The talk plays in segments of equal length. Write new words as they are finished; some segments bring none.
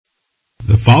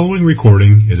The following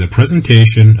recording is a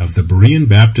presentation of the Berean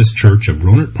Baptist Church of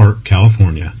Rohnert Park,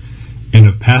 California, and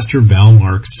of Pastor Val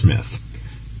Mark Smith.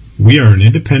 We are an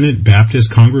independent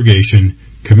Baptist congregation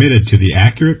committed to the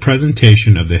accurate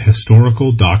presentation of the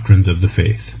historical doctrines of the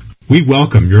faith. We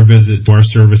welcome your visit to our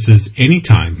services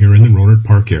anytime here in the Rohnert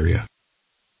Park area.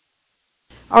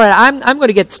 All right, I'm going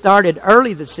to get started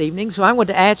early this evening, so I want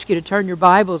to ask you to turn your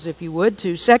Bibles, if you would,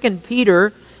 to 2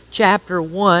 Peter chapter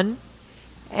 1.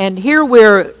 And here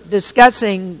we're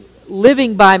discussing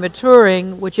living by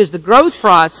maturing, which is the growth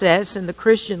process in the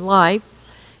Christian life.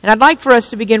 And I'd like for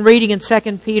us to begin reading in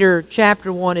 2 Peter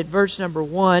chapter 1 at verse number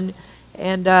 1.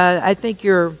 And I think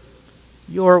your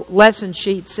lesson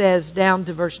sheet says down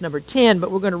to verse number 10,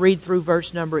 but we're going to read through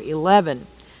verse number 11.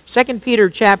 2 Peter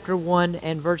chapter 1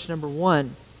 and verse number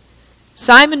 1.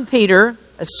 Simon Peter,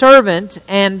 a servant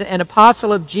and an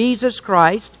apostle of Jesus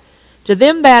Christ, to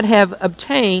them that have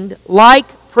obtained like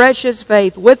precious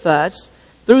faith with us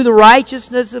through the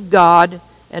righteousness of God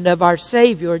and of our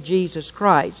Savior Jesus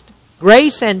Christ.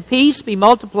 Grace and peace be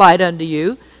multiplied unto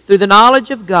you through the knowledge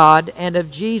of God and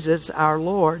of Jesus our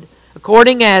Lord,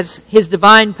 according as His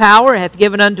divine power hath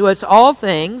given unto us all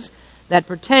things that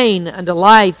pertain unto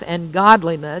life and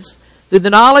godliness, through the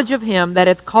knowledge of Him that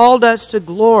hath called us to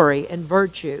glory and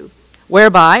virtue,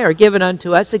 whereby are given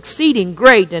unto us exceeding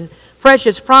great and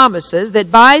precious promises, that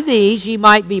by these ye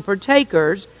might be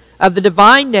partakers of the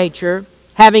divine nature,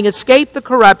 having escaped the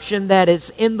corruption that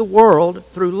is in the world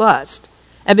through lust.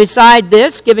 And beside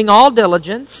this, giving all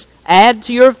diligence, add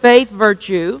to your faith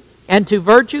virtue, and to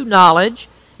virtue knowledge,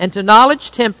 and to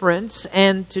knowledge temperance,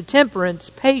 and to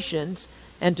temperance patience,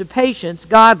 and to patience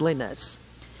godliness.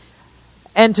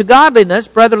 And to godliness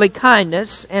brotherly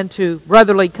kindness, and to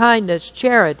brotherly kindness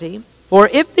charity. For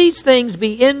if these things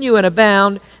be in you and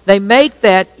abound, they make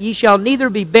that ye shall neither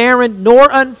be barren nor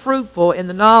unfruitful in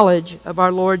the knowledge of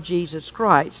our Lord Jesus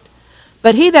Christ.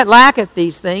 But he that lacketh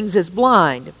these things is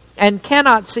blind, and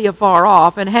cannot see afar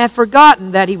off, and hath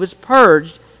forgotten that he was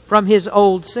purged from his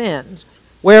old sins.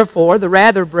 Wherefore, the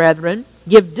rather, brethren,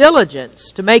 give diligence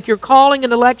to make your calling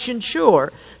and election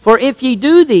sure. For if ye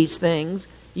do these things,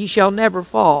 ye shall never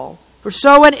fall. For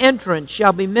so an entrance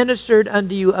shall be ministered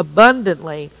unto you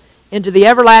abundantly into the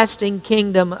everlasting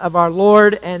kingdom of our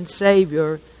Lord and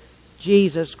Savior,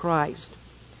 Jesus Christ.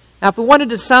 Now, if we wanted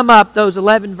to sum up those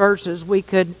 11 verses, we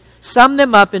could sum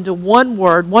them up into one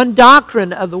word, one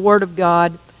doctrine of the Word of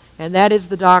God, and that is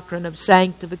the doctrine of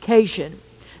sanctification.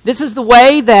 This is the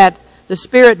way that the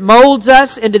Spirit molds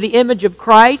us into the image of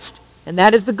Christ, and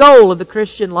that is the goal of the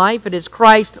Christian life. It is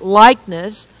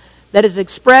Christ-likeness that is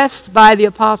expressed by the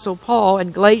Apostle Paul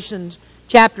in Galatians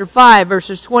chapter 5,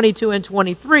 verses 22 and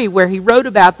 23, where he wrote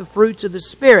about the fruits of the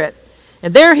Spirit.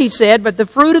 And there he said, "But the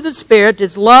fruit of the Spirit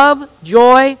is love,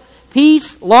 joy,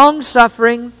 peace,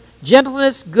 long-suffering,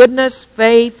 gentleness, goodness,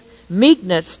 faith,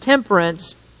 meekness,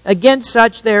 temperance. Against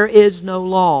such there is no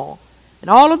law." And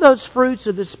all of those fruits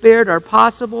of the Spirit are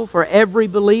possible for every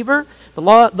believer. The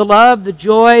love, the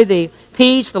joy, the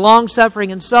peace, the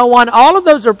long-suffering, and so on. All of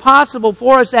those are possible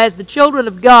for us as the children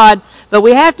of God, but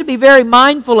we have to be very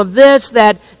mindful of this,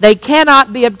 that they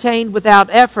cannot be obtained without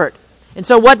effort. And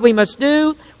so what we must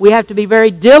do, we have to be very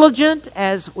diligent,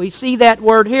 as we see that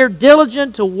word here,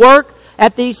 diligent to work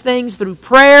at these things through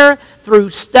prayer, through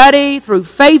study, through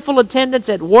faithful attendance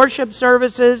at worship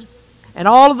services, and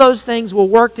all of those things will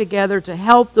work together to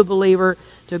help the believer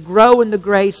to grow in the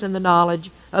grace and the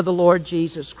knowledge of the Lord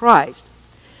Jesus Christ.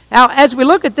 Now, as we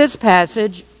look at this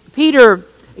passage, Peter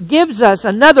gives us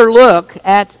another look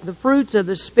at the fruits of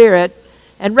the Spirit,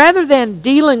 and rather than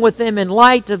dealing with them in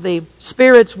light of the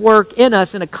Spirit's work in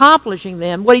us and accomplishing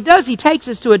them, what he does, he takes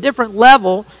us to a different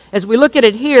level as we look at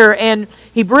it here, and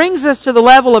he brings us to the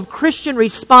level of Christian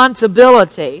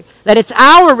responsibility, that it's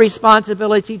our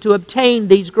responsibility to obtain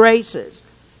these graces.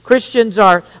 Christians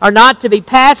are not to be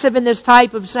passive in this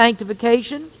type of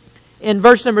sanctification. In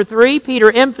verse number 3,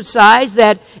 Peter emphasized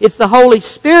that it's the Holy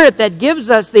Spirit that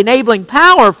gives us the enabling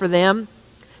power for them.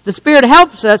 The Spirit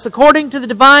helps us, according to the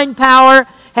divine power,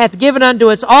 hath given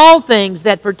unto us all things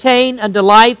that pertain unto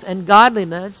life and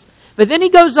godliness. But then he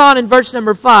goes on in verse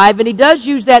number 5, and he does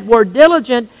use that word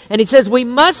diligent, and he says we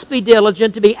must be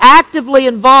diligent to be actively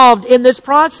involved in this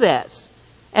process.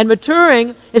 And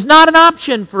maturing is not an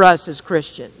option for us as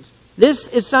Christians. This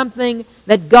is something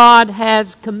that God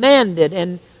has commanded,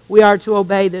 and we are to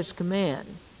obey this command.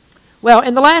 Well,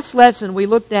 in the last lesson, we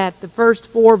looked at the first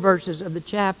 4 verses of the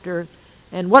chapter,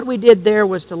 and what we did there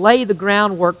was to lay the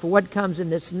groundwork for what comes in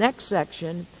this next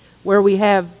section, where we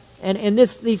have, and in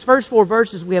these first 4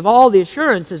 verses, we have all the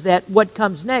assurances that what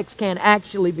comes next can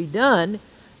actually be done.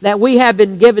 that we have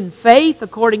been given faith,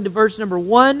 according to verse number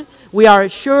 1. We are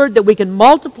assured that we can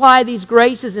multiply these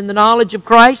graces in the knowledge of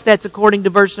Christ. That's according to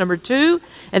verse number 2.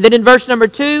 And then in verse number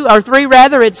 3,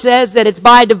 it says that it's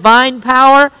by divine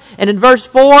power. And in verse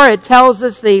 4, it tells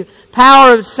us the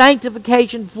power of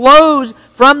sanctification flows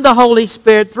from the Holy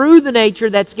Spirit through the nature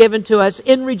that's given to us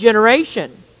in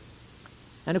regeneration.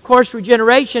 And of course,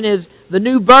 regeneration is the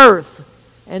new birth.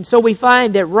 And so we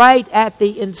find that right at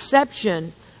the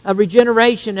inception of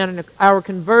regeneration and our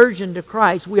conversion to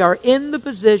Christ, we are in the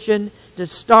position to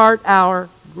start our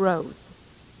growth.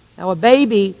 Now, a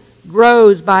baby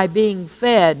grows by being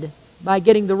fed, by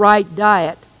getting the right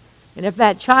diet. And if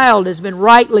that child has been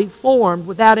rightly formed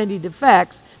without any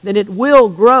defects, then it will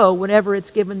grow whenever it's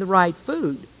given the right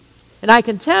food. And I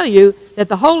can tell you that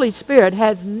the Holy Spirit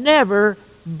has never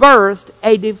birthed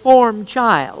a deformed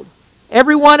child.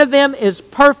 Every one of them is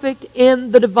perfect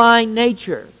in the divine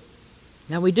nature.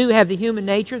 Now, we do have the human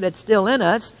nature that's still in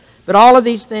us, but all of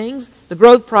these things, the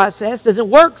growth process, doesn't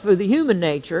work through the human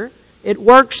nature. It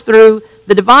works through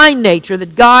the divine nature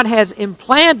that God has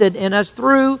implanted in us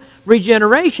through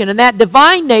regeneration. And that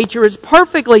divine nature is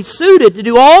perfectly suited to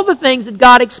do all the things that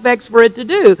God expects for it to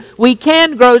do. We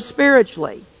can grow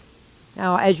spiritually.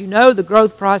 Now, as you know, the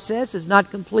growth process is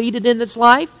not completed in this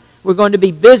life. We're going to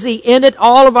be busy in it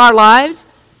all of our lives,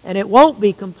 and it won't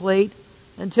be complete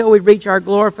until we reach our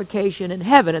glorification in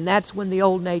heaven, and that's when the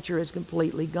old nature is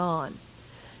completely gone.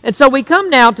 And so we come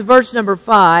now to verse number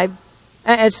 5.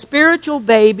 As spiritual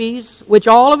babies, which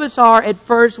all of us are at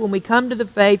first when we come to the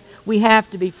faith, we have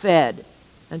to be fed.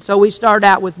 And so we start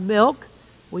out with milk.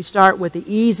 We start with the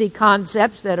easy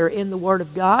concepts that are in the Word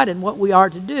of God, and what we are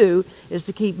to do is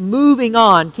to keep moving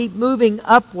on, keep moving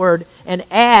upward, and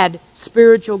add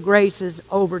spiritual graces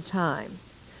over time.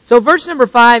 So verse number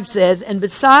 5 says, "And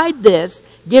beside this,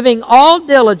 giving all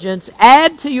diligence,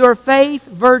 add to your faith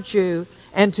virtue,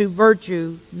 and to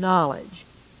virtue knowledge."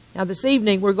 Now this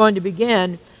evening we're going to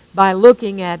begin by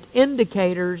looking at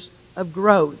indicators of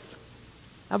growth.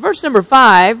 Now verse number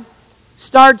 5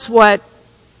 starts what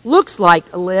looks like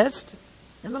a list.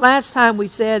 And the last time we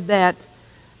said that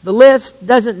the list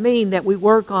doesn't mean that we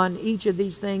work on each of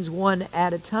these things one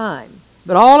at a time.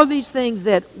 But all of these things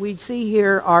that we see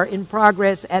here are in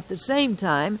progress at the same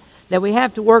time, that we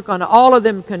have to work on all of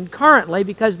them concurrently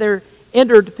because they're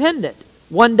interdependent.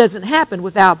 One doesn't happen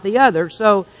without the other.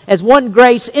 So as one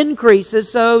grace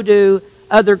increases, so do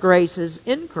other graces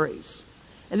increase.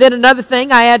 And then another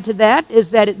thing I add to that is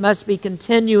that it must be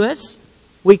continuous.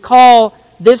 We call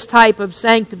this type of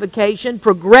sanctification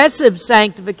progressive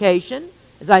sanctification.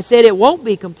 As I said, it won't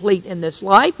be complete in this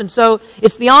life. And so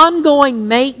it's the ongoing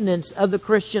maintenance of the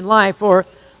Christian life, or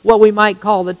what we might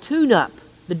call the tune-up,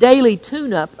 the daily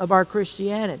tune-up of our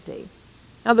Christianity.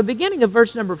 Now the beginning of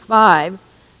verse number 5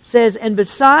 says, "And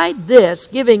beside this,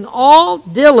 giving all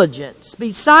diligence."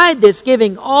 Beside this,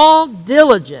 giving all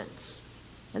diligence.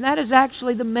 And that is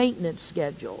actually the maintenance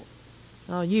schedule.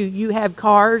 You have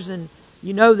cars, and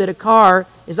you know that a car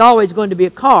is always going to be a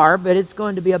car, but it's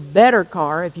going to be a better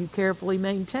car if you carefully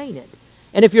maintain it.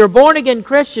 And if you're a born-again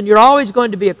Christian, you're always going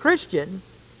to be a Christian,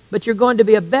 but you're going to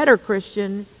be a better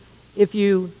Christian if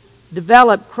you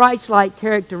develop Christ-like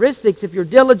characteristics. If you're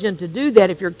diligent to do that,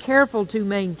 if you're careful to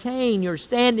maintain your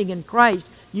standing in Christ,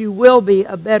 you will be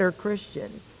a better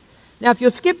Christian. Now, if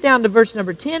you'll skip down to verse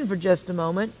number 10 for just a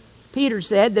moment, Peter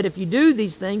said that if you do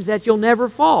these things, that you'll never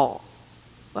fall.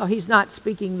 Well, he's not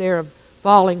speaking there of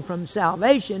falling from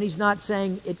salvation. He's not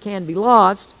saying it can be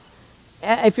lost.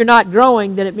 If you're not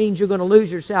growing, then it means you're going to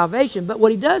lose your salvation. But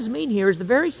what he does mean here is the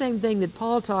very same thing that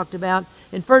Paul talked about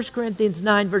in 1 Corinthians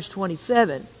 9, verse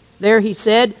 27. There he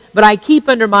said, "But I keep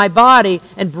under my body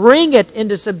and bring it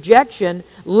into subjection,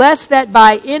 lest that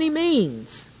by any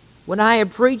means, when I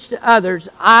have preached to others,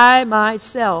 I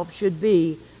myself should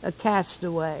be a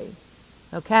castaway."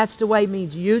 Now, castaway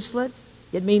means useless.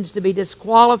 It means to be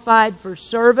disqualified for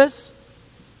service.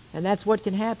 And that's what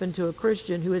can happen to a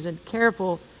Christian who isn't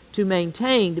careful to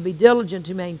maintain, to be diligent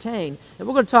to maintain. And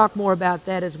we're going to talk more about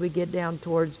that as we get down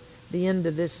towards the end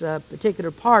of this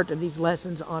particular part of these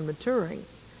lessons on maturing.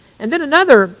 And then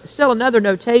still another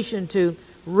notation to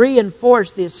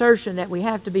reinforce the assertion that we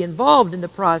have to be involved in the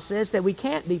process, that we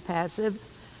can't be passive.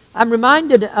 I'm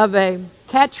reminded of a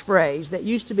catchphrase that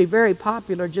used to be very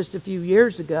popular just a few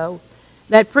years ago,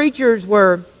 that preachers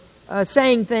were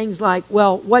saying things like,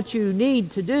 well, what you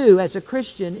need to do as a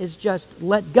Christian is just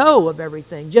let go of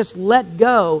everything. Just let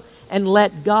go and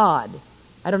let God.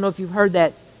 I don't know if you've heard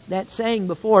that saying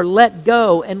before, let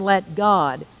go and let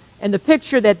God. And the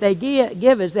picture that they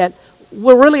give is that,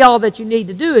 well, really all that you need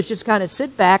to do is just kind of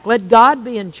sit back, let God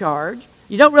be in charge,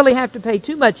 You don't really have to pay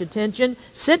too much attention.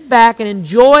 Sit back and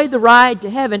enjoy the ride to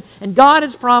heaven, and God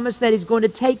has promised that He's going to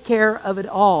take care of it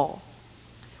all.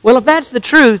 Well, if that's the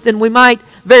truth, then we might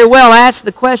very well ask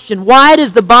the question, why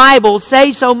does the Bible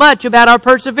say so much about our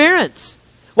perseverance?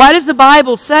 Why does the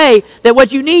Bible say that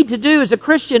what you need to do as a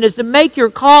Christian is to make your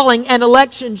calling and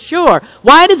election sure?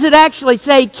 Why does it actually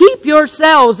say, keep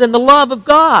yourselves in the love of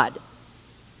God?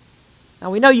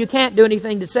 Now, we know you can't do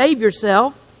anything to save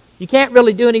yourself. You can't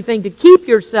really do anything to keep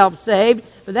yourself saved,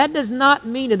 but that does not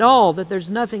mean at all that there's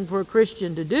nothing for a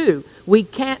Christian to do. We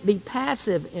can't be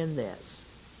passive in this.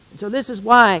 And so this is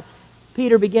why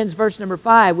Peter begins verse number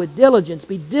 5 with diligence.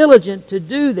 Be diligent to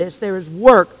do this. There is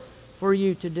work for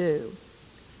you to do.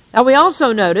 Now we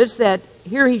also notice that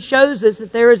here he shows us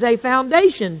that there is a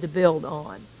foundation to build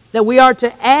on. That we are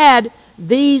to add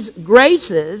these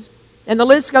graces, and the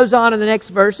list goes on in the next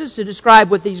verses to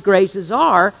describe what these graces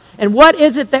are. And what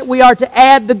is it that we are to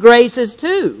add the graces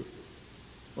to?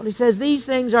 Well, he says these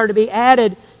things are to be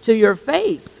added to your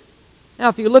faith. Now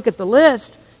if you look at the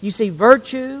list, you see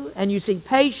virtue, and you see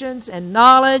patience, and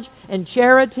knowledge, and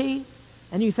charity.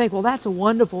 And you think, well, that's a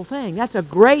wonderful thing. That's a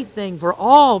great thing for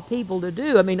all people to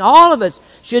do. I mean, all of us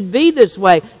should be this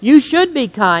way. You should be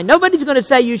kind. Nobody's going to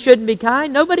say you shouldn't be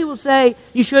kind. Nobody will say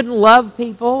you shouldn't love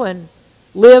people and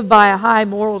live by a high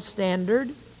moral standard.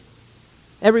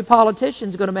 Every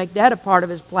politician's going to make that a part of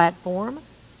his platform.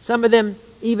 Some of them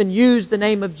even use the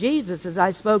name of Jesus, as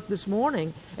I spoke this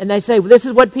morning. And they say, well, this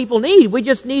is what people need. We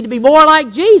just need to be more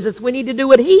like Jesus. We need to do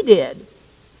what He did.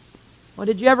 Well,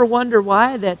 did you ever wonder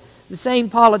why that the same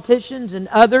politicians and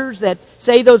others that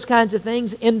say those kinds of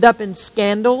things end up in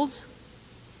scandals?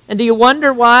 And do you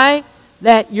wonder why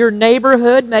that your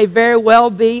neighborhood may very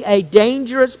well be a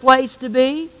dangerous place to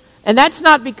be? And that's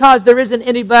not because there isn't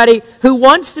anybody who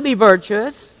wants to be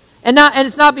virtuous. And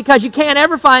it's not because you can't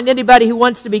ever find anybody who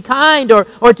wants to be kind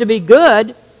or to be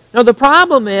good. No, the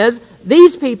problem is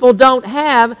these people don't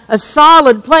have a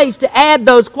solid place to add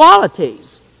those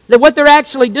qualities. That what they're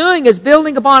actually doing is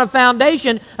building upon a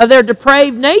foundation of their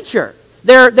depraved nature.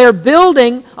 They're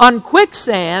building on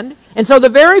quicksand, and so the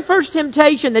very first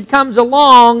temptation that comes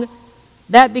along,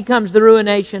 that becomes the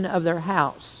ruination of their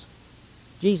house.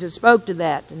 Jesus spoke to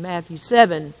that in Matthew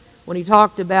 7 when He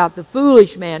talked about the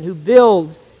foolish man who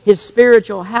builds his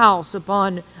spiritual house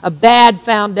upon a bad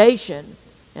foundation.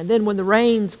 And then when the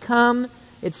rains come,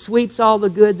 it sweeps all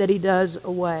the good that he does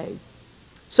away.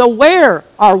 So where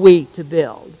are we to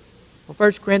build? Well,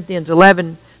 1 Corinthians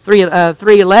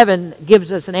 3:11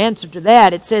 gives us an answer to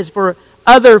that. It says, for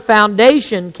other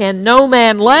foundation can no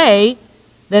man lay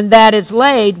than that is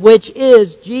laid, which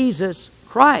is Jesus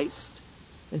Christ.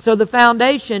 And so the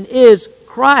foundation is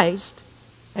Christ,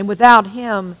 and without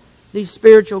Him, these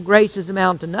spiritual graces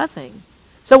amount to nothing.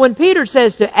 So when Peter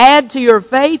says to add to your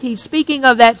faith, he's speaking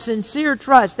of that sincere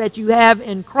trust that you have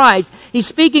in Christ. He's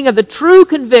speaking of the true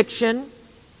conviction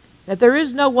that there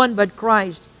is no one but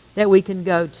Christ that we can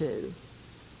go to.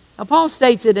 Now Paul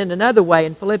states it in another way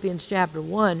in Philippians chapter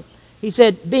 1. He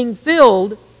said, being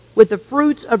filled with the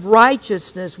fruits of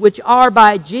righteousness which are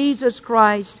by Jesus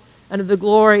Christ unto the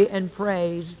glory and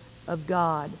praise of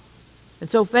God. And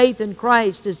so faith in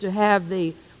Christ is to have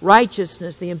the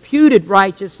righteousness, the imputed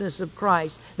righteousness of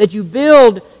Christ. That you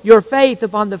build your faith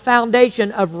upon the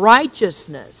foundation of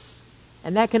righteousness.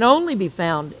 And that can only be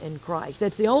found in Christ.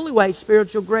 That's the only way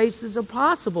spiritual graces are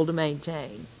possible to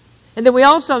maintain. And then we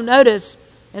also notice,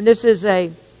 and this is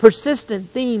a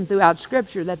persistent theme throughout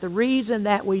Scripture, that the reason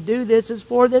that we do this is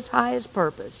for this highest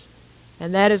purpose.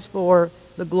 And that is for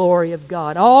the glory of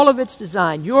God. All of it's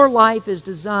designed. Your life is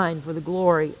designed for the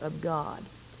glory of God.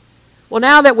 Well,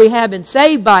 now that we have been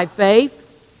saved by faith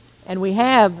and we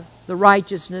have the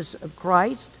righteousness of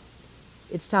Christ,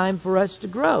 it's time for us to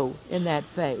grow in that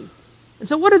faith. And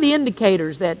so what are the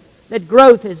indicators that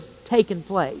growth has taken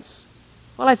place?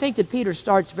 Well, I think that Peter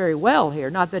starts very well here.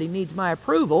 Not that he needs my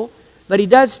approval, but he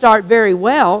does start very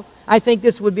well. I think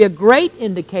this would be a great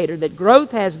indicator that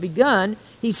growth has begun.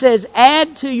 He says,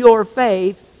 add to your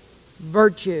faith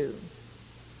virtue.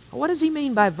 What does he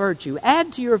mean by virtue?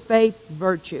 Add to your faith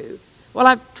virtue. Well,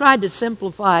 I've tried to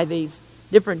simplify these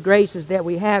different graces that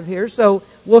we have here. So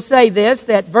we'll say this,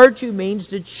 that virtue means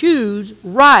to choose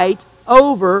right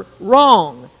over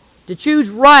wrong. To choose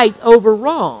right over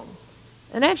wrong.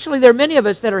 And actually there are many of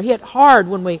us that are hit hard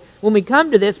when we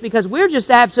come to this because we're just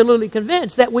absolutely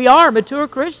convinced that we are mature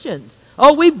Christians.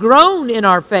 Oh, we've grown in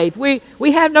our faith.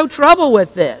 We have no trouble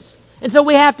with this. And so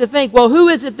we have to think, well, who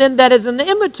is it then that is an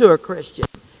immature Christian?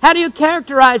 How do you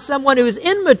characterize someone who is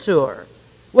immature?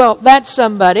 Well, that's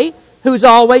somebody who's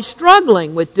always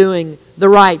struggling with doing the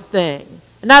right thing.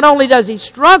 And not only does he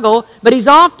struggle, but he's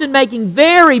often making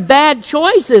very bad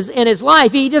choices in his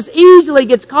life. He just easily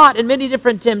gets caught in many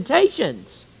different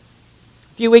temptations.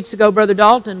 A few weeks ago, Brother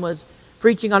Dalton was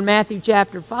preaching on Matthew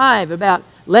chapter 5 about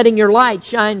letting your light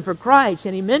shine for Christ.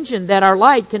 And he mentioned that our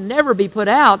light can never be put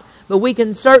out, but we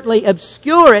can certainly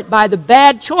obscure it by the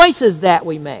bad choices that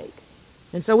we make.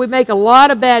 And so we make a lot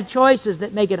of bad choices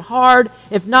that make it hard,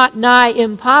 if not nigh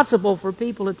impossible, for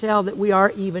people to tell that we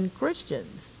are even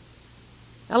Christians.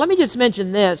 Now let me just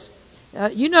mention this.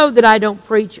 You know that I don't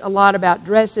preach a lot about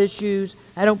dress issues.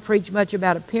 I don't preach much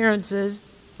about appearances.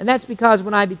 And that's because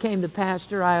when I became the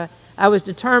pastor, I was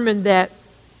determined that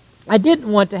I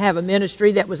didn't want to have a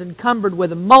ministry that was encumbered with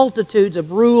the multitudes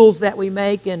of rules that we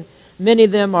make, and many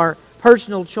of them are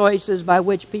personal choices by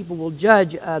which people will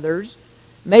judge others.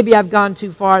 Maybe I've gone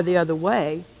too far the other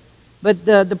way, but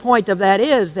the point of that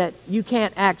is that you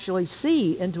can't actually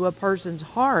see into a person's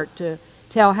heart to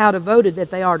tell how devoted that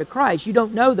they are to Christ. You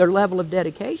don't know their level of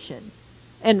dedication.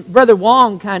 And Brother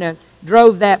Wong kind of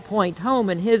drove that point home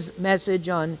in his message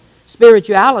on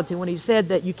spirituality when he said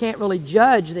that you can't really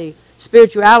judge the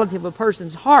spirituality of a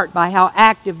person's heart by how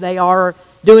active they are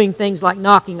doing things like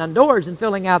knocking on doors and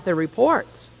filling out their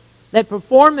reports. That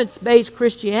performance-based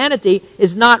Christianity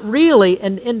is not really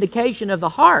an indication of the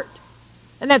heart.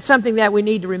 And that's something that we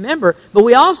need to remember. But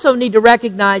we also need to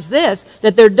recognize this,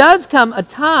 that there does come a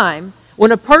time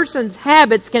when a person's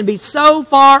habits can be so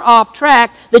far off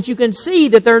track that you can see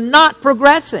that they're not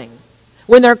progressing.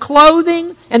 When their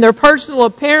clothing and their personal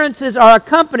appearances are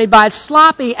accompanied by a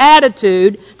sloppy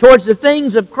attitude towards the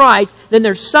things of Christ, then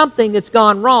there's something that's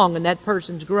gone wrong in that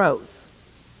person's growth.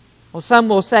 Well, some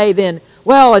will say then,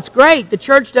 well, it's great. The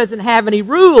church doesn't have any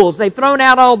rules. They've thrown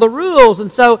out all the rules,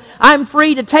 and so I'm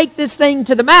free to take this thing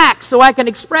to the max so I can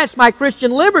express my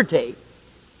Christian liberty.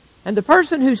 And the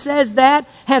person who says that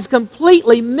has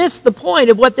completely missed the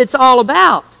point of what it's all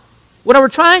about. What we're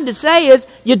trying to say is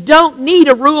you don't need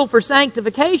a rule for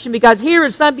sanctification, because here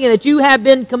is something that you have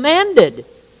been commanded.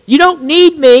 You don't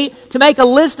need me to make a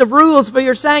list of rules for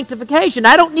your sanctification.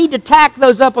 I don't need to tack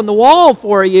those up on the wall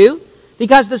for you,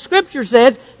 because the Scripture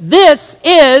says this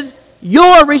is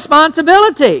your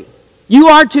responsibility. You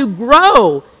are to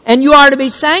grow and you are to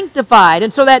be sanctified.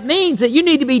 And so that means that you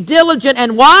need to be diligent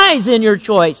and wise in your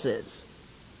choices.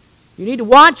 You need to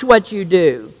watch what you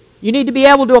do. You need to be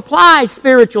able to apply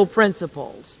spiritual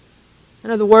principles. In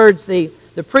other words, the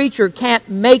preacher can't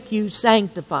make you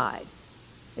sanctified.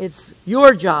 It's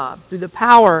your job, through the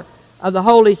power of the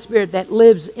Holy Spirit that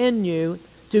lives in you,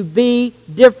 to be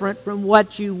different from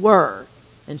what you were.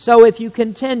 And so if you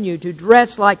continue to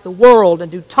dress like the world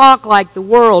and to talk like the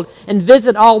world and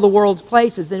visit all the world's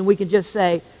places, then we can just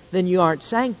say, then you aren't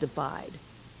sanctified.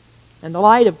 And the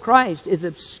light of Christ is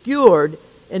obscured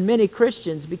in many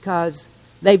Christians because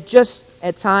they've just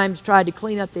at times tried to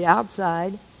clean up the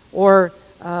outside, or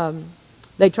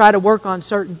they try to work on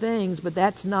certain things, but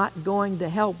that's not going to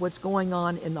help what's going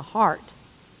on in the heart.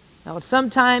 Now,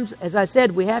 sometimes, as I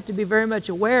said, we have to be very much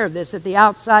aware of this, that the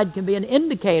outside can be an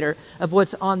indicator of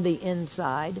what's on the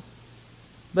inside.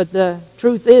 But the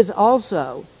truth is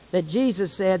also that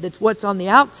Jesus said that what's on the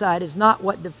outside is not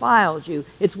what defiles you.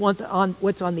 It's what's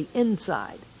on the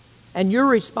inside. And you're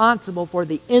responsible for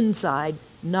the inside,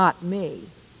 not me.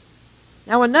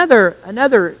 Now,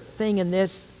 another thing in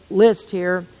this list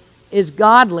here is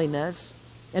godliness.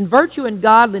 And virtue and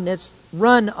godliness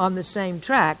run on the same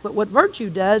track. But what virtue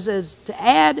does is to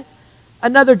add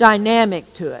another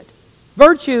dynamic to it.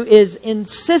 Virtue is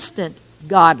insistent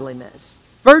godliness.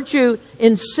 Virtue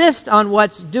insists on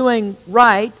what's doing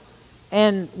right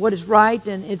and what is right,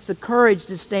 and it's the courage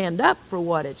to stand up for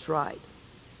what is right.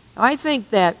 I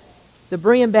think that the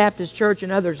Berean Baptist Church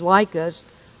and others like us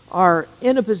are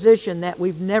in a position that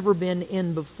we've never been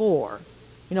in before.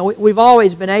 You know, we've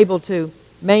always been able to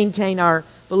maintain our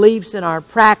beliefs and our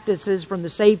practices from the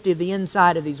safety of the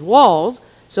inside of these walls.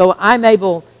 So I'm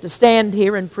able to stand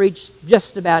here and preach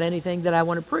just about anything that I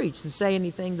want to preach and say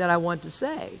anything that I want to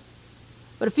say.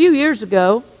 But a few years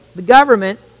ago, the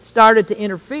government started to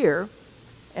interfere,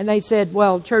 and they said,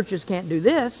 well, churches can't do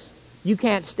this. You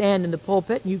can't stand in the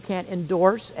pulpit and you can't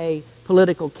endorse a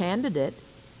political candidate.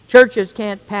 Churches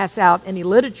can't pass out any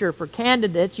literature for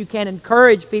candidates. You can't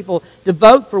encourage people to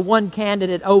vote for one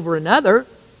candidate over another.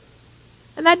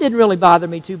 And that didn't really bother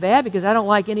me too bad because I don't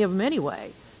like any of them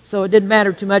anyway. So it didn't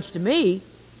matter too much to me.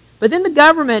 But then the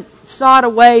government sought a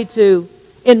way to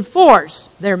enforce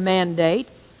their mandate.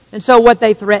 And so what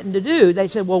they threatened to do, they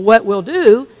said, well, what we'll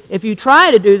do if you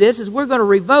try to do this is we're going to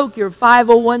revoke your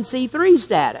 501c3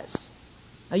 status.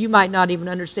 Now, you might not even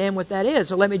understand what that is,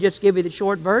 so let me just give you the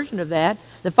short version of that.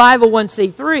 The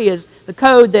 501c3 is the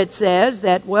code that says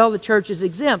that, well, the church is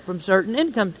exempt from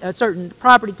certain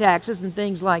property taxes and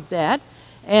things like that,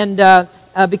 and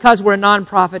because we're a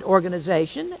nonprofit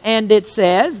organization. And it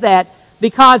says that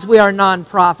because we are a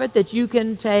nonprofit, that you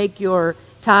can take your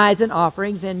tithes and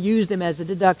offerings and use them as a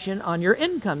deduction on your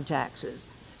income taxes.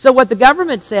 So what the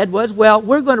government said was, well,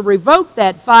 we're going to revoke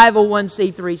that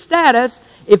 501c3 status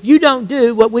if you don't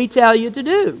do what we tell you to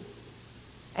do.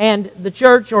 And the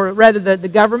church, or rather the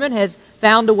government, has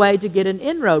found a way to get an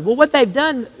inroad. Well, what they've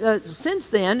done since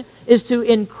then is to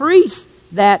increase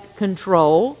that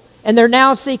control, and they're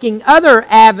now seeking other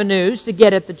avenues to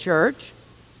get at the church.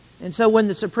 And so when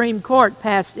the Supreme Court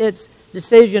passed its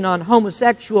decision on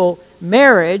homosexual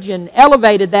marriage and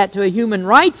elevated that to a human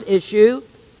rights issue,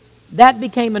 that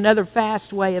became another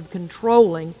fast way of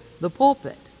controlling the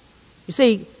pulpit. You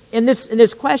see, in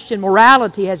this question,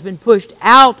 morality has been pushed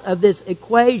out of this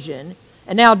equation,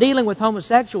 and now dealing with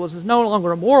homosexuals is no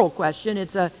longer a moral question,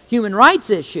 it's a human rights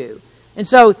issue. And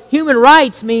so human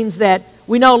rights means that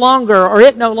it no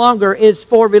longer is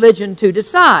for religion to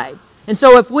decide. And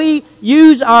so if we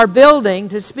use our building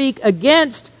to speak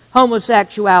against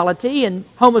homosexuality and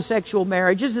homosexual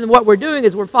marriages, then what we're doing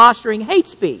is we're fostering hate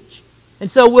speech. And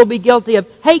so we'll be guilty of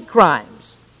hate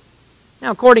crimes.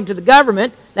 Now, according to the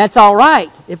government, that's all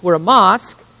right if we're a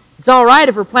mosque. It's all right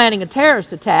if we're planning a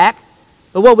terrorist attack.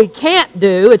 But what we can't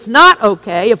do, it's not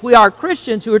okay if we are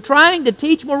Christians who are trying to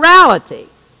teach morality.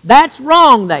 That's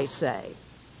wrong, they say.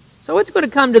 So it's going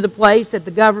to come to the place that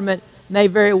the government may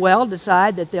very well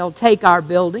decide that they'll take our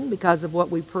building because of what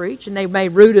we preach, and they may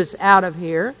root us out of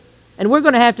here. And we're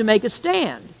going to have to make a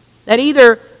stand. That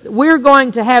either we're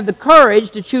going to have the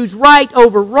courage to choose right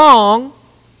over wrong,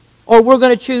 or we're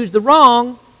going to choose the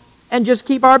wrong and just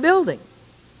keep our building.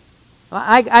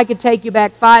 I could take you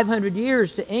back 500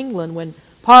 years to England when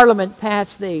Parliament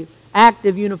passed the Act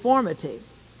of Uniformity.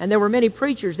 And there were many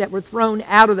preachers that were thrown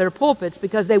out of their pulpits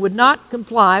because they would not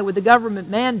comply with the government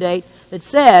mandate that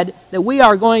said that we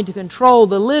are going to control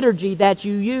the liturgy that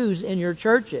you use in your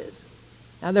churches.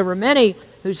 Now, there were many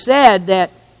who said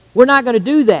that we're not going to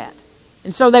do that.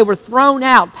 And so they were thrown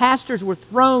out. Pastors were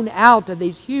thrown out of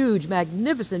these huge,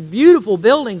 magnificent, beautiful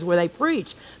buildings where they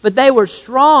preached. But they were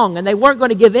strong, and they weren't going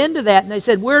to give in to that. And they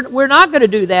said, we're not going to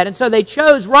do that. And so they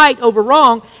chose right over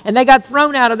wrong, and they got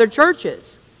thrown out of their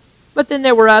churches. But then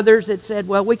there were others that said,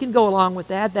 well, we can go along with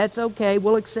that. That's okay.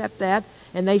 We'll accept that.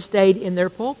 And they stayed in their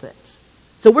pulpits.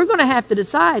 So we're going to have to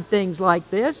decide things like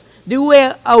this. Do we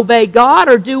obey God,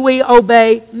 or do we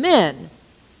obey men?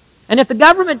 And if the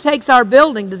government takes our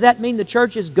building, does that mean the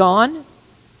church is gone?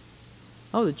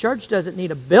 Oh, the church doesn't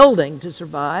need a building to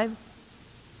survive.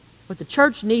 What the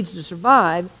church needs to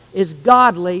survive is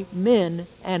godly men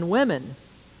and women.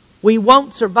 We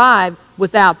won't survive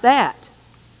without that.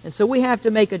 And so we have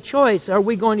to make a choice. Are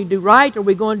we going to do right, or are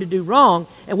we going to do wrong?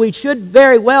 And we should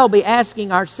very well be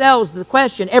asking ourselves the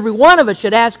question. Every one of us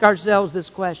should ask ourselves this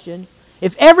question.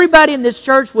 If everybody in this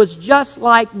church was just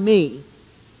like me,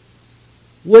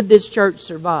 would this church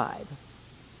survive?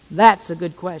 That's a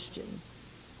good question.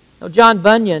 Now, John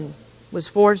Bunyan was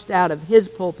forced out of his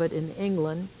pulpit in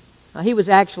England. He was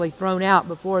actually thrown out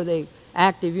before the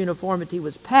Act of Uniformity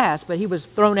was passed, but he was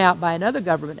thrown out by another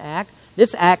government act.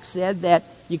 This act said that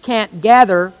you can't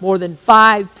gather more than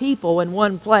 5 people in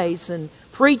one place and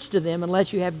preach to them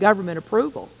unless you have government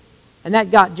approval. And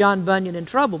that got John Bunyan in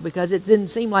trouble because it didn't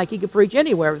seem like he could preach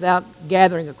anywhere without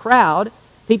gathering a crowd.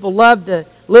 People loved to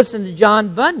listen to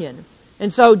John Bunyan.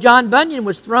 And so John Bunyan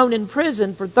was thrown in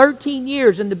prison for 13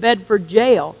 years in the Bedford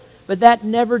jail, but that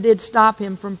never did stop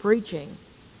him from preaching.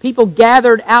 People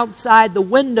gathered outside the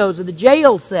windows of the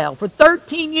jail cell for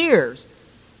 13 years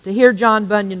to hear John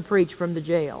Bunyan preach from the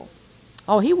jail.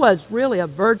 Oh, he was really a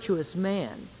virtuous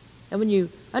man. And when you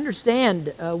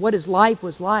understand what his life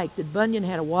was like, that Bunyan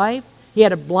had a wife, he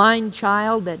had a blind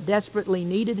child that desperately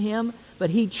needed him, but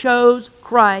he chose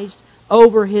Christ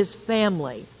over his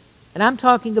family. And I'm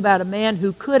talking about a man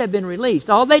who could have been released.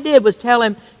 All they did was tell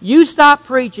him, you stop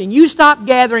preaching, you stop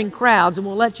gathering crowds, and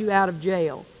we'll let you out of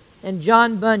jail. And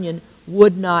John Bunyan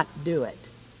would not do it.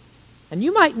 And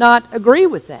you might not agree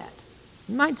with that.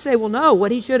 You might say, well, no,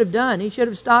 what he should have done, he should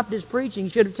have stopped his preaching. He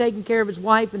should have taken care of his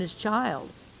wife and his child.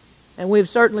 And we've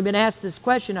certainly been asked this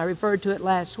question. I referred to it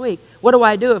last week. What do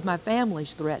I do if my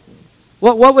family's threatened?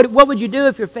 What would you do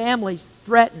if your family's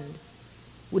threatened?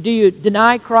 Do you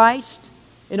deny Christ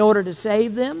in order to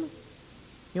save them?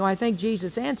 You know, I think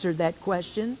Jesus answered that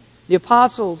question. The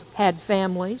apostles had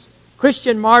families.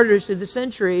 Christian martyrs through the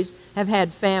centuries have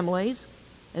had families,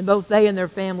 and both they and their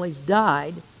families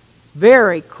died.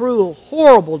 very cruel,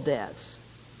 horrible deaths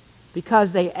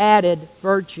because they added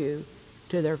virtue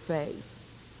to their faith.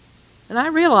 And I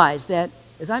realize that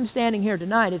as I'm standing here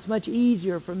tonight, it's much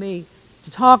easier for me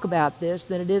to talk about this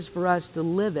than it is for us to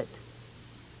live it.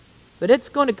 But it's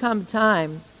going to come a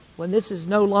time when this is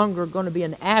no longer going to be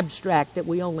an abstract that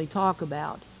we only talk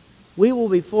about. We will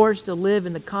be forced to live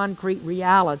in the concrete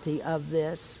reality of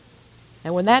this.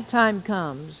 And when that time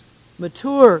comes,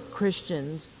 mature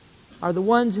Christians are the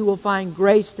ones who will find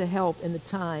grace to help in the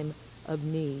time of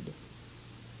need.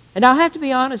 And I'll have to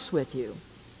be honest with you,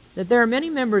 that there are many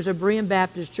members of Berean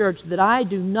Baptist Church that I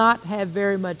do not have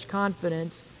very much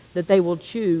confidence that they will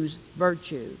choose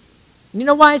virtue. And you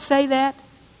know why I say that?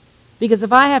 Because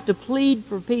if I have to plead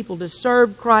for people to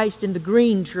serve Christ in the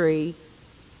green tree,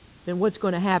 then what's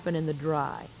going to happen in the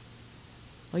dry?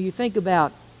 Well, you think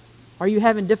about, are you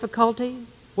having difficulty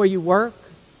where you work?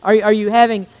 Are you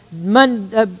having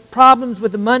problems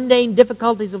with the mundane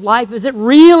difficulties of life? Is it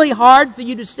really hard for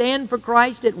you to stand for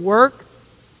Christ at work?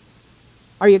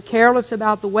 Are you careless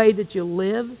about the way that you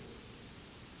live?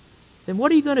 Then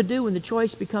what are you going to do when the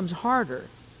choice becomes harder?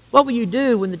 What will you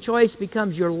do when the choice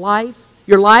becomes your life,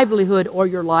 your livelihood, or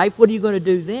your life? What are you going to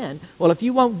do then? Well, if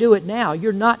you won't do it now,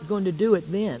 you're not going to do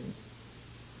it then.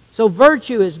 So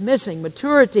virtue is missing,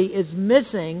 maturity is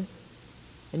missing,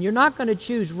 and you're not going to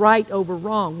choose right over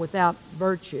wrong without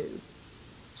virtue.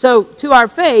 So to our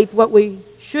faith, what we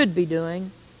should be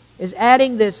doing is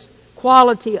adding this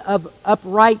quality of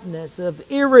uprightness,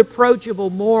 of irreproachable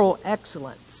moral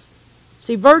excellence.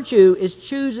 See, virtue is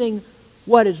choosing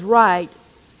what is right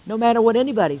no matter what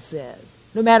anybody says,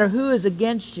 no matter who is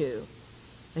against you.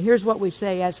 And here's what we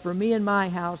say, as for me and my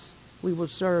house, we will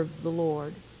serve the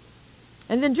Lord.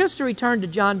 And then just to return to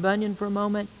John Bunyan for a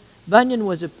moment, Bunyan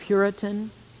was a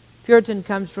Puritan. Puritan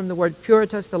comes from the word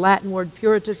puritas, the Latin word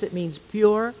puritus. It means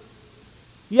pure.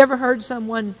 You ever heard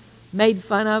someone made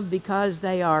fun of because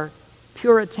they are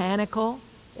puritanical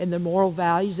in their moral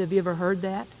values? Have you ever heard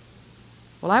that?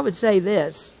 Well, I would say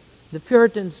this. The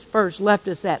Puritans first left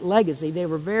us that legacy. They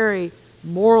were very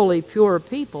morally pure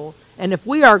people. And if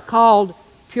we are called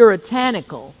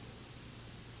puritanical,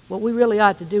 what we really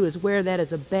ought to do is wear that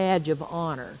as a badge of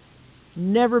honor.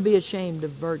 Never be ashamed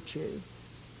of virtue.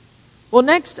 Well,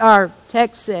 next our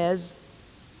text says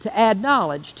to add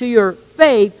knowledge. To your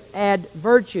faith add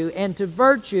virtue, and to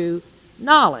virtue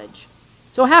knowledge.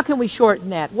 So how can we shorten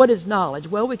that? What is knowledge?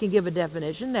 Well, we can give a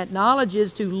definition that knowledge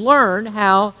is to learn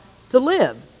how to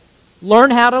live.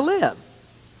 Learn how to live.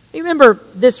 You remember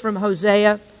this from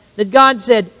Hosea, that God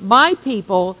said, my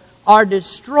people are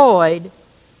destroyed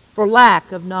for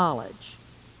lack of knowledge.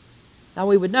 Now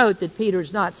we would note that Peter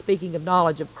is not speaking of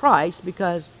knowledge of Christ,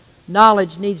 because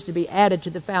knowledge needs to be added to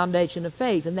the foundation of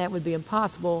faith, and that would be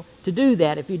impossible to do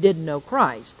that if you didn't know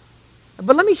Christ.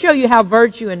 But let me show you how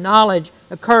virtue and knowledge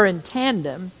occur in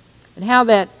tandem, and how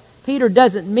that Peter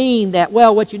doesn't mean that,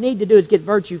 well, what you need to do is get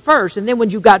virtue first, and then when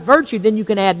you've got virtue, then you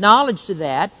can add knowledge to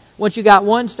that. Once you got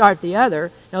one, start the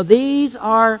other. Now, these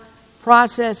are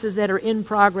processes that are in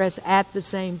progress at the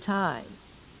same time.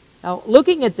 Now,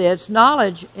 looking at this,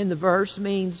 knowledge in the verse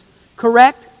means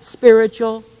correct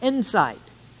spiritual insight.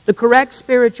 The correct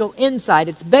spiritual insight.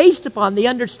 It's based upon the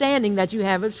understanding that you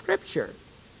have of Scripture.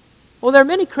 Well, there are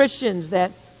many Christians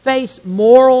that face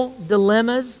moral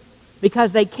dilemmas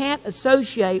because they can't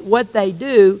associate what they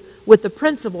do with the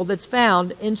principle that's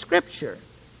found in Scripture.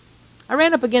 I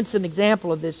ran up against an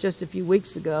example of this just a few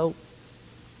weeks ago.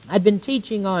 I'd been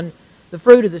teaching on the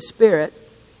fruit of the Spirit,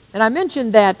 and I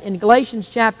mentioned that in Galatians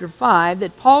chapter 5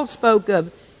 that Paul spoke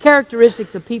of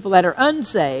characteristics of people that are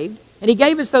unsaved, and he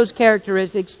gave us those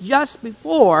characteristics just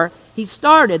before he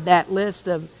started that list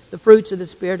of the fruits of the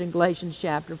Spirit in Galatians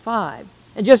chapter 5.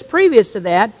 And just previous to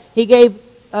that, he gave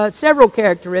several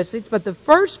characteristics, but the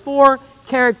first four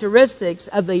characteristics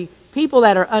of the people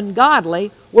that are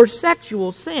ungodly were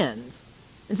sexual sins.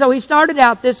 And so he started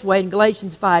out this way in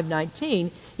Galatians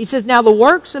 5:19. He says, now the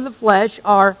works of the flesh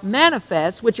are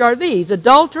manifest, which are these: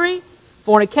 adultery,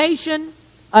 fornication,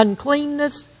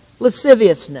 uncleanness,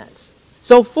 lasciviousness.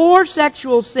 So 4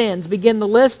 sexual sins begin the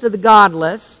list of the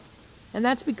godless, and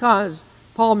that's because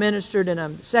Paul ministered in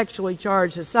a sexually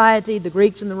charged society. The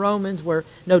Greeks and the Romans were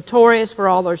notorious for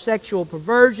all their sexual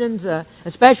perversions,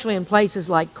 especially in places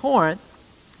like Corinth.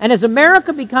 And as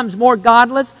America becomes more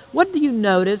godless, what do you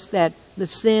notice that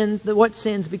what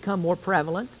sins become more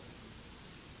prevalent?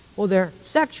 Well, they're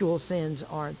sexual sins,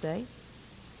 aren't they?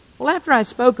 Well, after I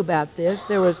spoke about this,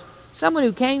 there was someone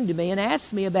who came to me and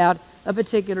asked me about a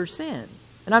particular sin.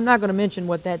 And I'm not going to mention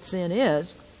what that sin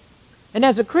is. And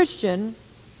as a Christian,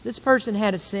 this person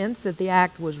had a sense that the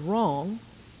act was wrong.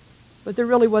 but there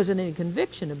really wasn't any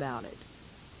conviction about it.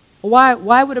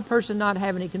 Why would a person not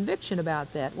have any conviction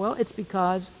about that? Well, it's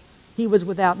because he was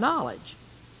without knowledge.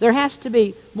 There has to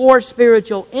be more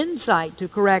spiritual insight to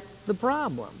correct the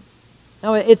problem.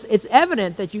 Now, it's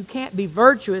evident that you can't be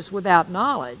virtuous without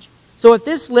knowledge. So if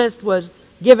this list was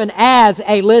given as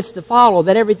a list to follow,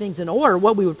 that everything's in order,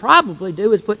 what we would probably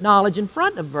do is put knowledge in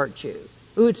front of virtue.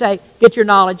 We would say, get your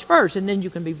knowledge first, and then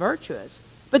you can be virtuous.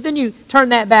 But then you turn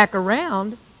that back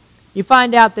around, you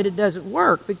find out that it doesn't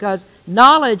work, because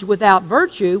knowledge without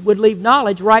virtue would leave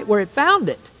knowledge right where it found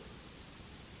it.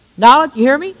 Knowledge, you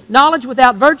hear me? Knowledge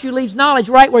without virtue leaves knowledge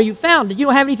right where you found it. You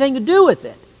don't have anything to do with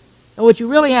it. And what you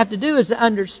really have to do is to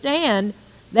understand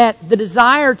that the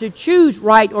desire to choose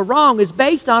right or wrong is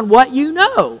based on what you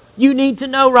know. You need to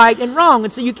know right and wrong.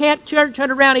 And so you can't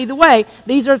turn around either way.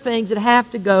 These are things that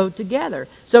have to go together.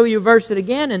 So you reverse it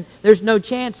again, and there's no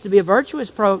chance to be a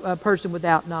virtuous person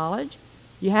without knowledge.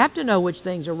 You have to know which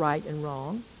things are right and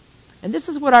wrong. And this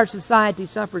is what our society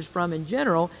suffers from in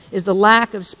general, is the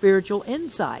lack of spiritual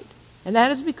insight. And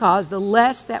that is because the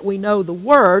less that we know the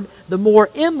Word, the more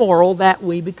immoral that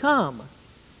we become.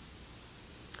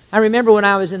 I remember when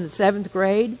I was in the 7th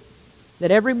grade, that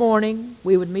every morning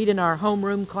we would meet in our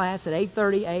homeroom class at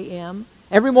 8:30 a.m.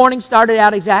 Every morning started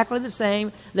out exactly the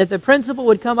same, that the principal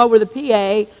would come over the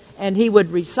PA and he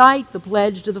would recite the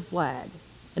pledge to the flag.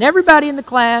 And everybody in the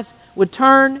class would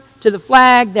turn to the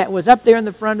flag that was up there in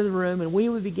the front of the room, and we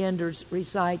would begin to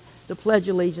recite the Pledge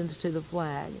of Allegiance to the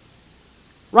flag.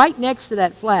 Right next to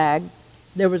that flag,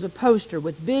 there was a poster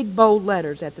with big bold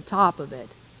letters at the top of it.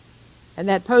 And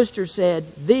that poster said,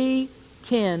 "The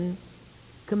 10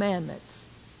 Commandments."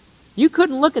 You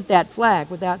couldn't look at that flag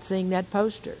without seeing that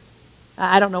poster.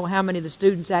 I don't know how many of the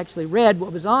students actually read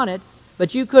what was on it,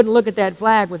 but you couldn't look at that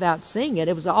flag without seeing it.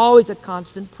 It was always a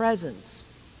constant presence.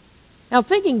 Now,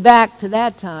 thinking back to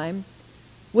that time,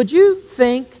 would you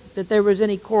think that there was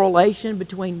any correlation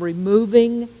between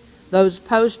removing those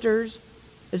posters?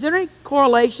 Is there any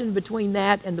correlation between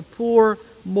that and the poor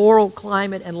moral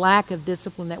climate and lack of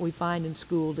discipline that we find in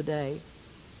school today?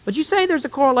 Would you say there's a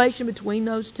correlation between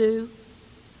those two?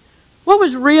 What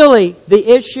was really the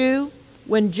issue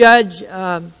when Judge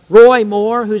Roy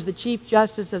Moore, who's the Chief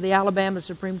Justice of the Alabama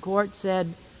Supreme Court,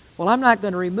 said, well, I'm not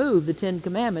going to remove the 10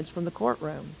 Commandments from the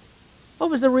courtroom? What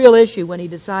was the real issue when he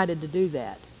decided to do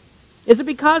that? Is it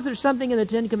because there's something in the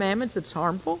 10 Commandments that's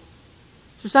harmful?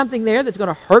 Is there something there that's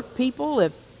going to hurt people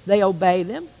if they obey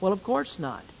them? Well, of course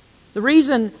not. The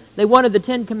reason they wanted the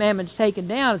 10 Commandments taken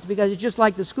down is because it's just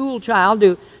like the school child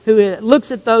who looks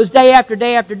at those day after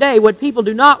day after day. What people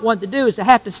do not want to do is to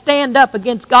have to stand up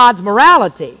against God's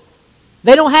morality.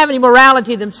 They don't have any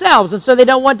morality themselves, and so they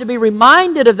don't want to be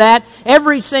reminded of that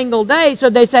every single day.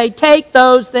 So they say, take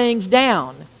those things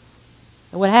down.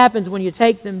 And what happens when you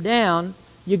take them down,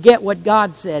 you get what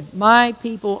God said. My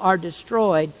people are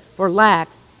destroyed for lack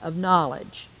of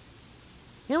knowledge.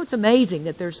 You know, it's amazing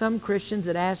that there are some Christians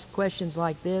that ask questions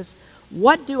like this.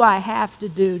 What do I have to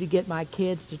do to get my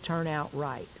kids to turn out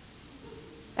right?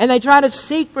 And they try to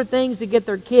seek for things to get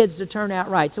their kids to turn out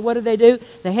right. So what do?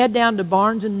 They head down to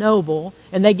Barnes & Noble,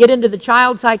 and they get into the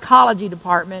child psychology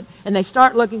department, and they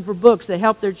start looking for books that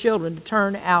help their children to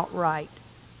turn out right.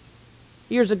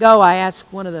 Years ago, I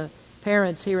asked one of the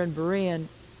parents here in Berean,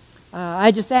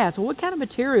 I just asked, well, what kind of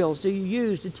materials do you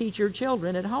use to teach your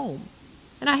children at home?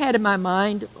 And I had in my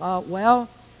mind,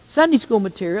 Sunday school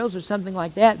materials or something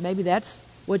like that. Maybe that's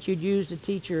what you'd use to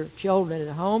teach your children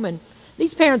at home. And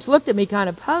these parents looked at me kind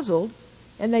of puzzled,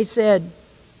 and they said,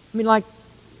 what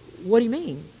do you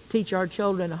mean, teach our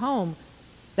children at home?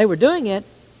 They were doing it,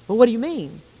 but what do you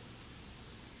mean?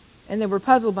 And they were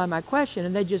puzzled by my question,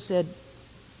 and they just said,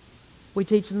 we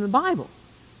teach them the Bible.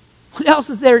 What else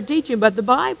is there to teach them but the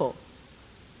Bible?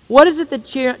 What is it that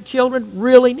children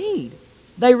really need?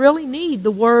 They really need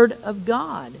the Word of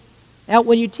God. Now,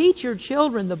 when you teach your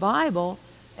children the Bible,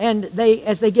 and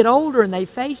as they get older and they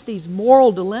face these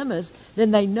moral dilemmas,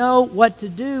 then they know what to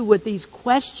do with these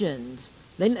questions.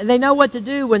 They know what to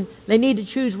do when they need to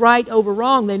choose right over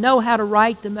wrong. They know how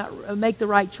to make the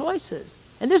right choices.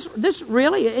 And this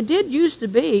really, it did used to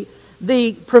be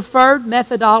the preferred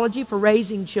methodology for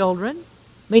raising children.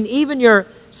 Even your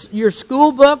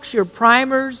school books, your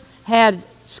primers had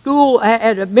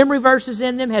memory verses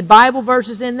in them, had Bible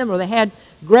verses in them, or they had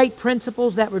great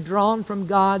principles that were drawn from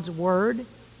God's Word.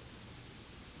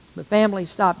 But families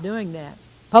stopped doing that.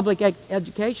 Public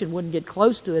education wouldn't get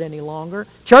close to it any longer.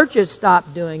 Churches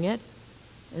stopped doing it.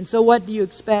 And so what do you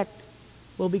expect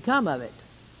will become of it?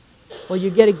 Well, you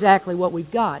get exactly what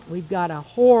we've got. We've got a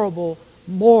horrible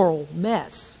moral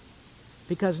mess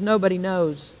because nobody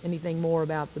knows anything more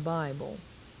about the Bible.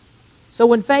 So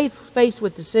when faced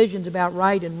with decisions about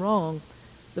right and wrong,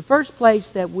 the first place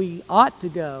that we ought to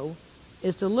go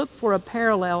is to look for a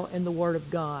parallel in the Word of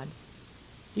God.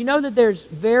 Do you know that there's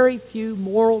very few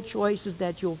moral choices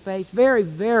that you'll face? Very,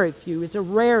 very few. It's a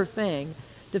rare thing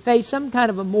to face some kind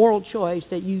of a moral choice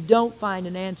that you don't find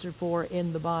an answer for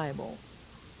in the Bible.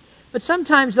 But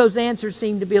sometimes those answers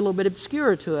seem to be a little bit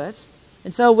obscure to us,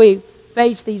 and so we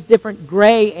face these different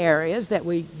gray areas that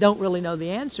we don't really know the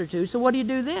answer to. So what do you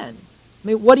do then? I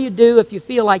mean, what do you do if you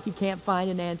feel like you can't find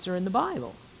an answer in the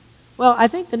Bible? Well, I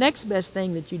think the next best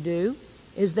thing that you do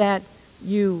is that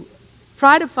you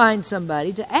try to find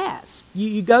somebody to ask.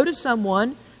 You go to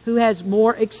someone who has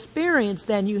more experience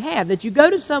than you have. That you go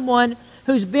to someone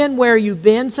who's been where you've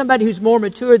been, somebody who's more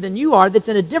mature than you are, that's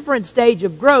in a different stage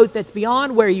of growth, that's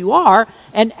beyond where you are,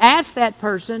 and ask that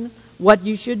person what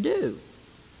you should do.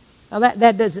 Now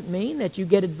that doesn't mean that you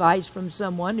get advice from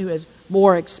someone who has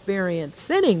more experience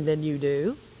sinning than you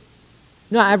do.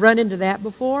 No, I've run into that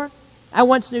before. I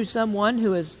once knew someone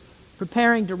who was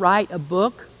preparing to write a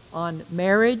book on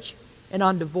marriage and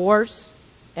on divorce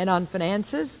and on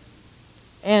finances.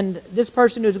 And this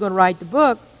person who was going to write the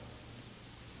book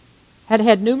had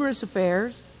had numerous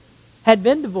affairs, had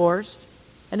been divorced,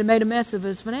 and had made a mess of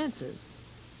his finances.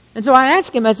 And so I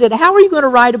asked him, I said, how are you going to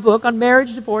write a book on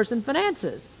marriage, divorce, and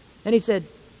finances? And he said,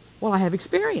 well, I have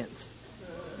experience.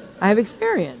 I have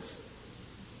experience.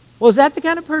 Well, is that the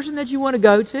kind of person that you want to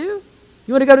go to?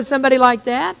 You want to go to somebody like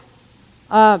that?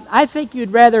 I think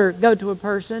you'd rather go to a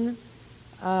person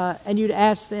and you'd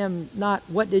ask them not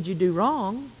what did you do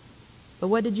wrong, but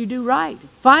what did you do right?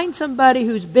 Find somebody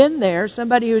who's been there,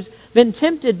 somebody who's been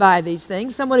tempted by these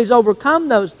things, someone who's overcome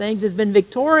those things, has been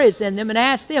victorious in them, and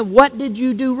ask them, what did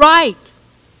you do right?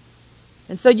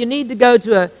 And so you need to go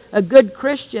to a good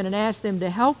Christian and ask them to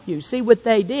help you, see what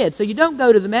they did. So you don't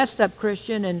go to the messed up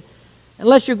Christian, and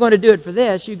unless you're going to do it for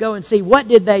this, you go and see what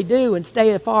did they do and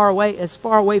stay as far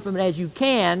away from it as you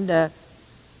can to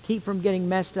keep from getting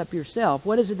messed up yourself.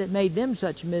 What is it that made them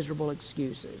such miserable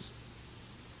excuses?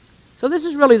 So this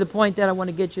is really the point that I want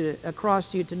to get you across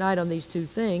to you tonight on these two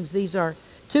things. These are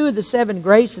two of the 7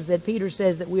 graces that Peter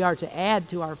says that we are to add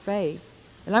to our faith.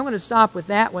 And I'm going to stop with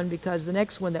that one because the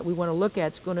next one that we want to look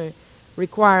at is going to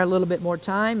require a little bit more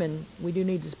time, and we do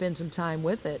need to spend some time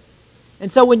with it.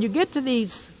 And so when you get to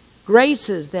these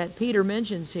graces that Peter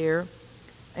mentions here,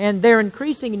 and they're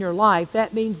increasing in your life,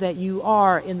 that means that you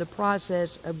are in the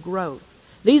process of growth.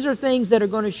 These are things that are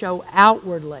going to show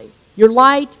outwardly. Your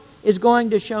light is going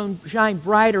to shine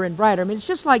brighter and brighter. I mean, it's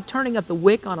just like turning up the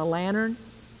wick on a lantern,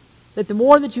 that the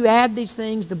more that you add these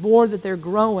things, the more that they're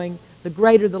growing, the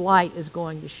greater the light is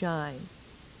going to shine.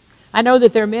 I know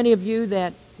that there are many of you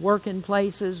that work in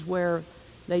places where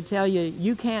they tell you,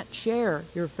 you can't share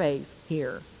your faith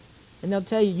here. And they'll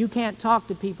tell you, you can't talk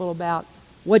to people about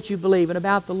what you believe and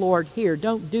about the Lord here.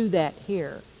 Don't do that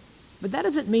here. But that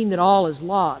doesn't mean that all is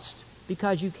lost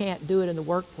because you can't do it in the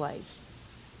workplace.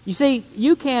 You see,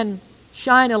 you can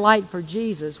shine a light for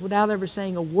Jesus without ever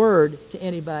saying a word to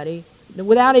anybody,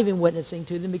 without even witnessing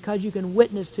to them, because you can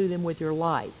witness to them with your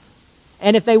life.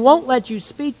 And if they won't let you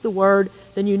speak the word,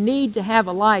 then you need to have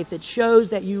a life that shows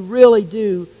that you really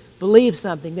do believe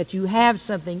something, that you have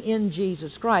something in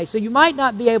Jesus Christ. So you might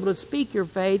not be able to speak your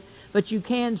faith, but you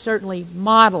can certainly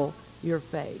model your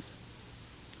faith.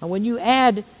 And when you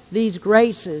add these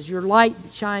graces, your light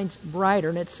shines brighter.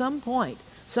 And at some point,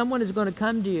 someone is going to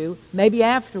come to you, maybe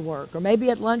after work or maybe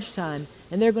at lunchtime,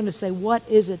 and they're going to say, what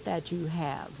is it that you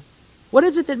have? What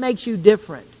is it that makes you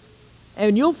different?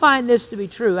 And you'll find this to be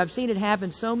true. I've seen it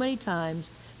happen so many times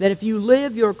that if you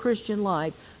live your Christian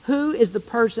life, who is the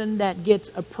person that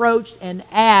gets approached and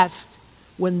asked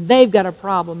when they've got a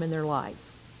problem in their life?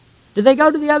 Do they go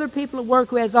to the other people at work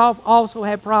who also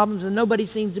have problems and nobody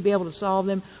seems to be able to solve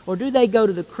them? Or do they go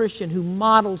to the Christian who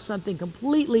models something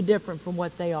completely different from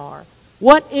what they are?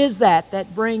 What is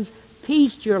that brings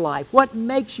peace to your life? What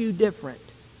makes you different?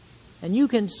 And you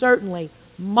can certainly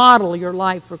model your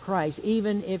life for Christ,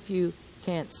 even if you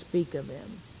can't speak of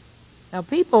Him. Now,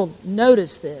 people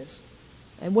notice this,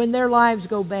 and when their lives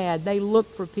go bad, they look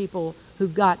for people who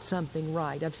got something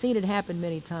right. I've seen it happen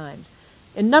many times.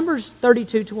 In Numbers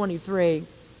 32:23,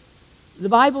 the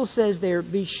Bible says there,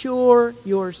 be sure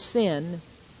your sin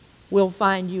will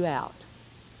find you out.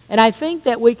 And I think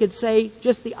that we could say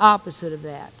just the opposite of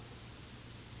that.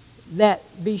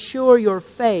 That be sure your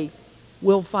faith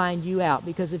will find you out.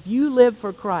 Because if you live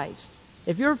for Christ,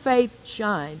 if your faith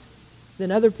shines,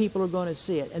 then other people are going to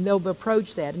see it. And they'll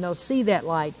approach that, and they'll see that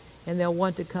light, and they'll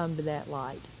want to come to that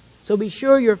light. So be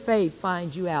sure your faith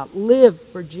finds you out. Live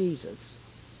for Jesus,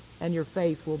 and your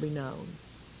faith will be known.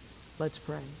 Let's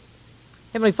pray.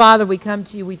 Heavenly Father, we come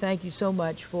to you. We thank you so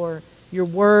much for your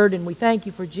word, and we thank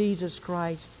you for Jesus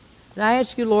Christ. And I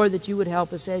ask you, Lord, that you would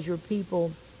help us as your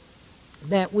people,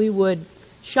 that we would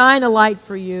shine a light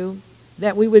for you,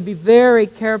 that we would be very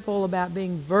careful about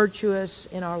being virtuous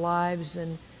in our lives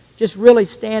and just really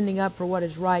standing up for what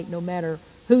is right, no matter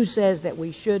who says that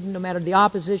we shouldn't, no matter the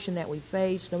opposition that we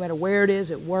face, no matter where it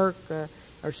is, at work or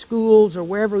schools or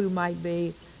wherever we might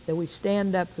be, that we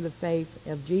stand up for the faith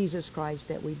of Jesus Christ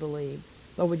that we believe.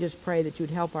 Lord, we just pray that you'd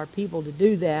help our people to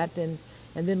do that. And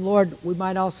then, Lord, we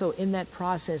might also in that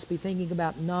process be thinking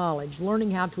about knowledge,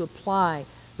 learning how to apply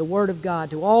the Word of God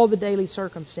to all the daily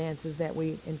circumstances that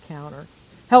we encounter.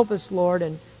 Help us, Lord,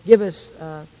 and give us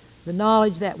the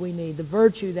knowledge that we need, the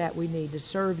virtue that we need to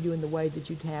serve you in the way that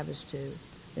you'd have us to.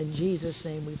 In Jesus'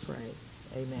 name we pray.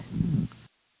 Amen.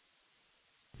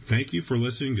 Thank you for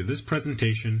listening to this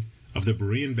presentation of the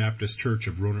Berean Baptist Church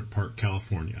of Rohnert Park,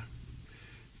 California.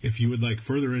 If you would like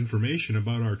further information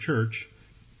about our church,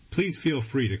 please feel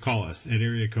free to call us at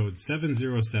area code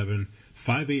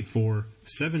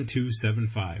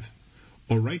 707-584-7275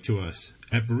 or write to us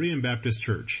at Berean Baptist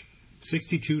Church,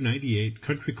 6298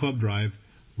 Country Club Drive,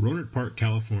 Rohnert Park,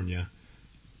 California,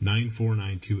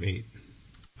 94928.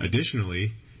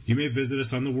 Additionally, you may visit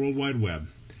us on the World Wide Web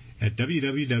at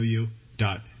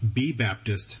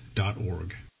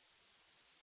www.bbaptist.org.